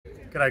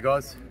G'day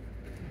guys.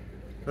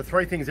 The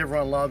three things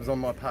everyone loves on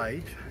my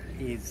page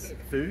is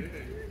food,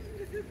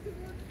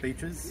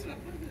 beaches,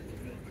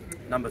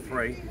 number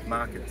 3,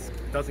 markets.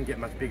 Doesn't get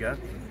much bigger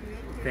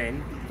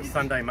than the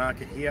Sunday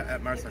market here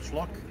at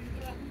Marsaxlokk.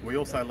 We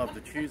also love the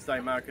Tuesday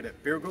market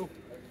at Birgul,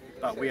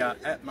 but we are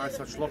at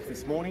Marsaxlokk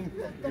this morning,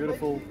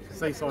 beautiful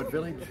seaside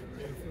village,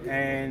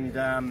 and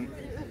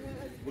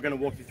we're going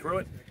to walk you through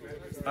it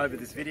over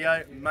this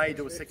video. May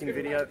do a second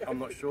video, I'm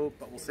not sure,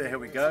 but we'll see how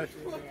we go.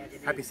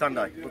 Happy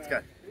Sunday, let's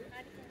go.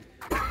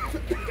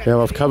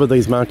 Now I've covered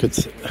these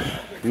markets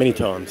many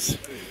times,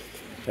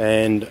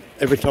 and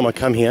every time I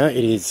come here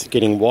it is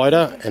getting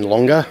wider and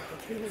longer,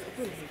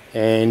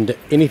 and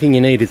anything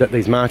you need is at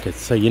these markets.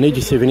 So you need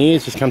your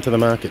souvenirs, just come to the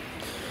market.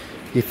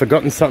 You've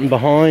forgotten something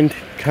behind,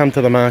 come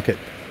to the market.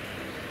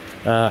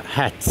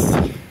 Hats,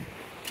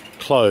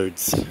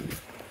 clothes,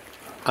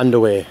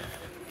 underwear,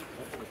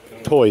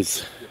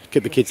 toys,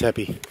 keep the kids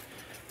happy.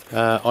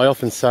 I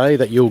often say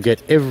that you'll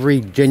get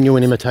every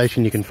genuine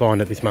imitation you can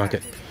find at this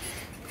market.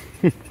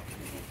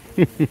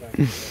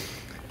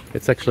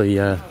 It's actually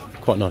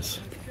quite nice.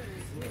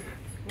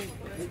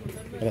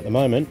 And at the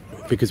moment,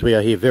 because we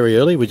are here very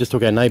early, we just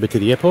took our neighbour to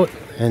the airport,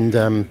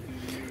 and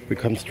we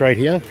come straight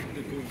here.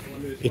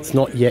 It's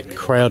not yet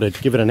crowded.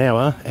 Give it an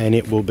hour and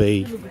it will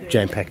be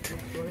jam-packed.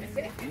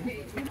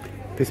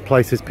 This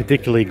place is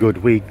particularly good.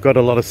 We got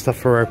a lot of stuff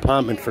for our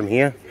apartment from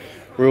here.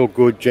 Real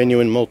good,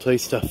 genuine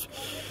Maltese stuff.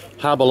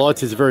 Harbour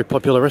Lights is a very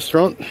popular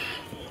restaurant.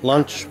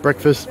 Lunch,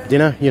 breakfast,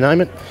 dinner, you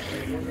name it.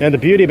 Now the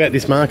beauty about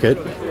this market,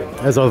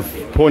 as I've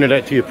pointed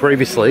out to you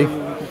previously,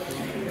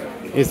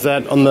 is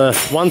that on the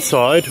one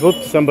side,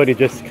 whoops, somebody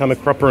just come a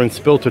cropper and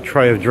spilt a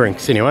tray of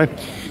drinks. Anyway,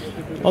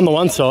 on the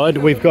one side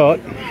we've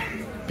got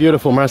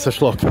beautiful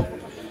Marsaxlokk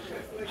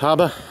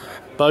harbour,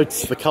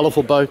 boats, the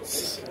colourful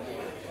boats,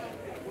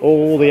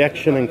 all the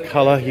action and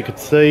colour you could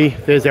see.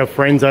 There's our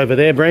friends over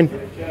there, Bren.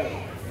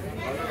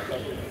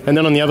 And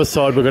then on the other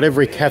side we've got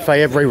every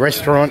cafe, every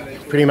restaurant,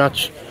 pretty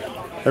much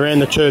around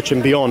the church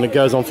and beyond. It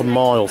goes on for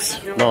miles.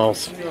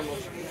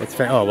 It's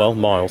oh well,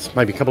 miles,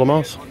 maybe a couple of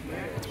miles.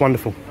 It's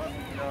wonderful.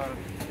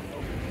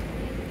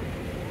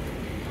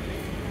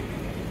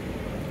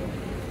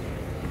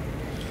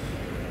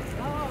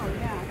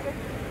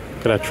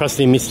 Got our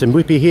trusty Mr.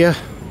 Whippy here.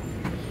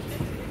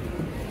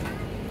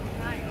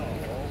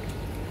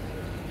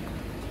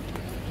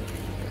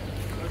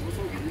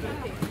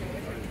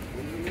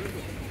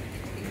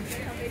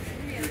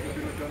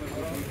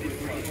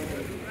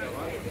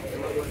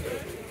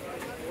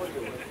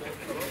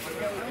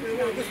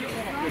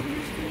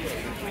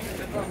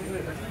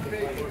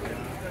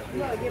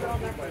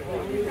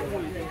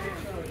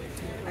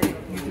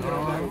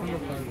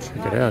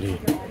 Check it out here.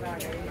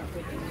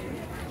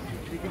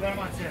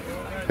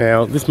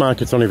 Now this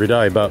market's not every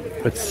day, but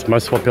it's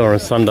most popular on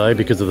Sunday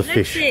because of the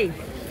fish.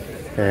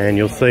 And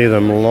you'll see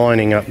them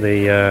lining up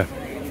the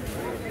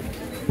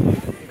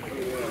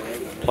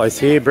place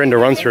here. Brenda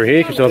runs through here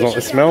because she doesn't like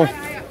the smell.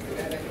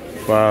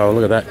 Wow,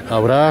 look at that,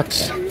 old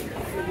arcs.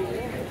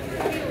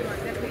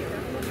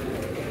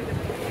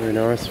 Very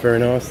nice, very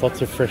nice.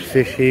 Lots of fresh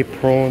fish here,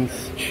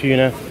 prawns,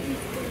 tuna,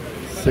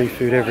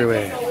 seafood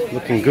everywhere.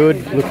 Looking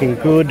good, looking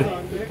good.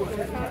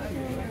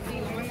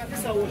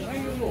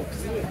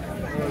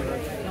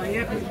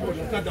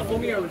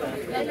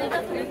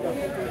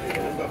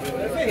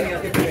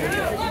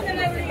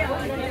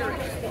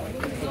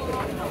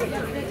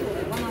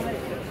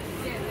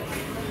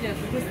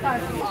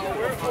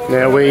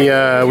 Now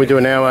we do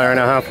an hour and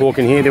a half walk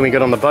in here, then we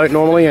get on the boat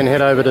normally and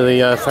head over to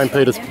the St.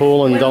 Peter's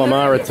Pool and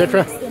Delamar,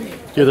 etc.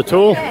 Do the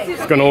tour.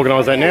 Just going to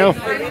organise that now.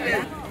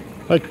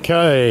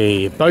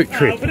 Okay, boat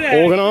trip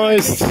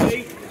organised.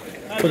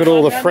 Look at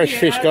all the fresh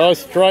fish, guys.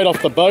 Straight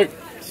off the boat,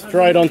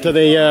 straight onto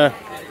the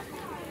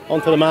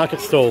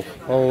market stall.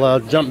 I'll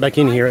jump back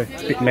in here.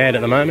 It's a bit mad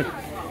at the moment.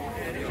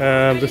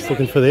 Just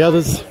looking for the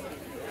others.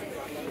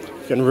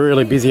 Getting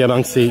really busy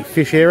amongst the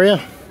fish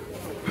area.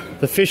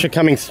 The fish are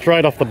coming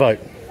straight off the boat.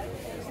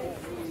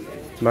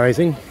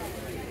 Amazing.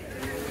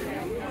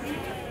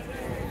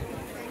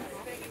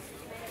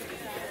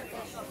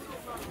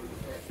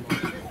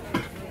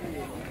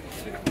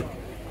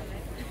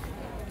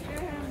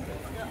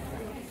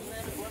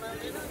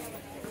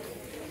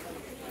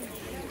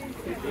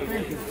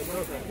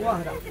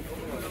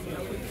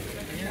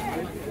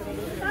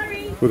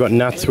 We've got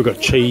nuts, we've got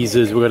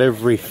cheeses, we've got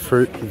every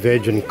fruit,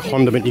 veg and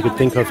condiment you could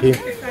think of here.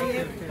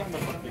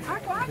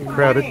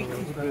 Crowded.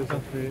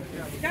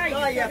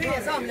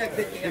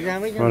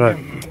 Righto.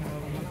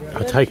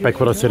 I take back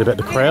what I said about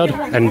the crowd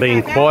and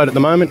being quiet at the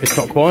moment. It's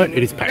not quiet,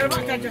 it is packed.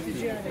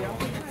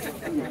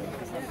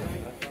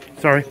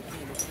 Sorry.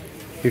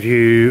 If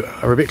you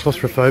are a bit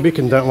claustrophobic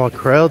and don't like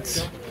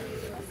crowds,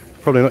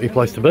 probably not your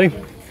place to be.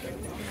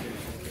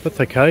 That's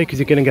okay, because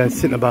you're going to go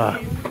sit in a bar.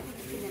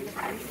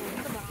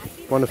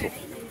 Wonderful.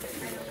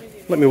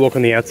 Let me walk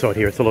on the outside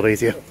here, it's a lot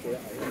easier.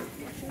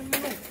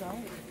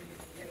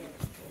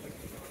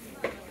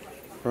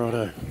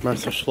 Righto,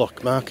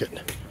 Marsaxlokk market.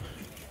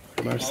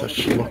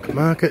 Marsaxlokk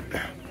market.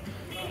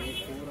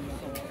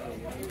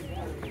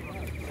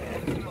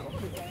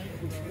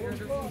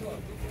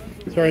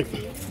 Sorry.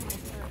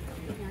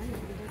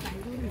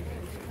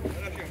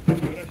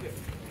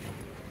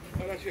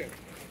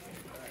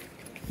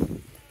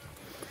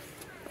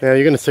 Now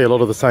you're going to see a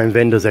lot of the same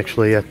vendors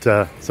actually at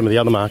some of the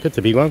other markets,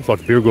 the big ones, like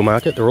Birgul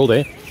Market. They're all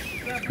there.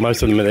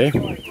 Most of them are there.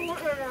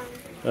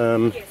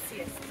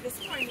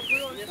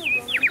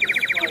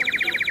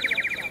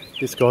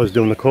 This guy's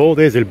doing the call.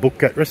 There's El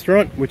Bukkat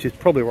restaurant, which is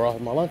probably where I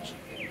have my lunch.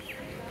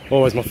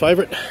 Always my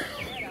favourite.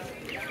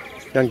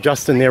 Young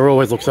Justin there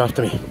always looks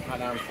after me.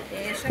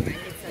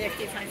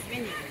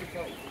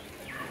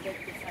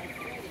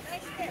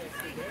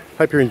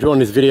 Hope you're enjoying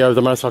this video of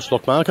the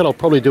Marsaxlokk market. I'll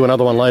probably do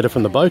another one later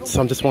from the boats.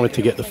 I just wanted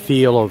to get the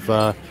feel of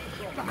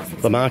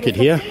the market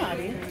here.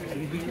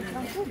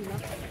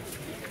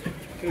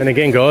 And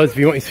again, guys, if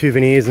you want your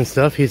souvenirs and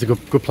stuff, here's a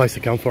good place to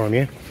come for them,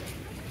 yeah?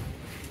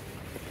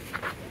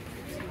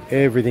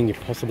 Everything you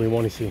possibly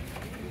want is here.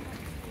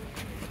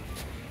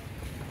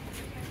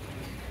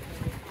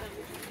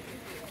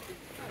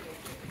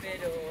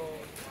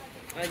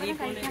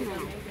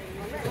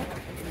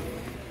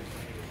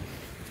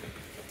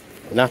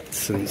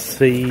 Nuts and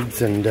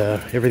seeds and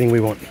everything we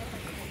want.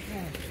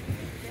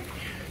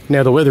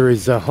 Now the weather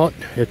is hot.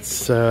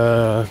 It's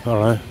I don't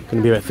know, going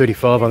to be about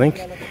 35 I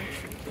think.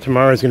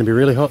 Tomorrow's going to be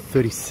really hot,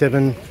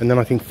 37, and then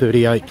I think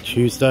 38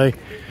 Tuesday.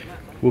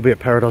 We'll be at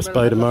Paradise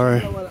Bay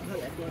tomorrow.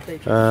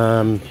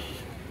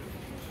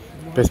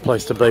 Best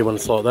place to be when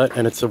it's like that,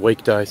 and it's a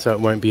weekday, so it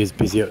won't be as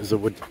busy as it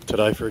would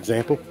today, for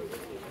example.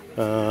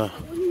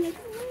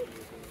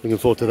 Looking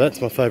forward to that.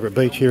 It's my favourite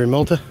beach here in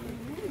Malta.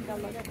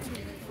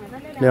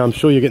 Now I'm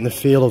sure you're getting the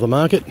feel of the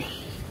market.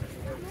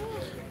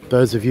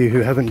 Those of you who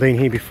haven't been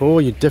here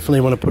before, you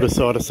definitely want to put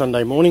aside a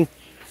Sunday morning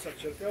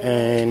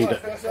and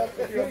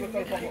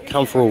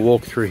come for a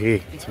walk through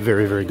here. It's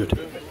very, very good.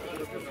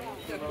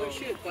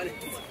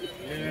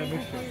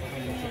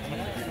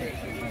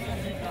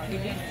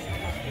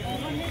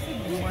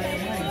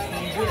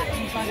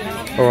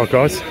 Alright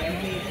guys,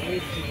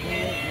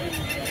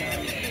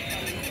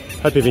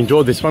 hope you've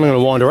enjoyed this one. I'm going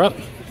to wind her up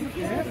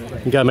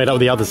and go meet up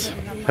with the others.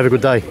 Have a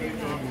good day.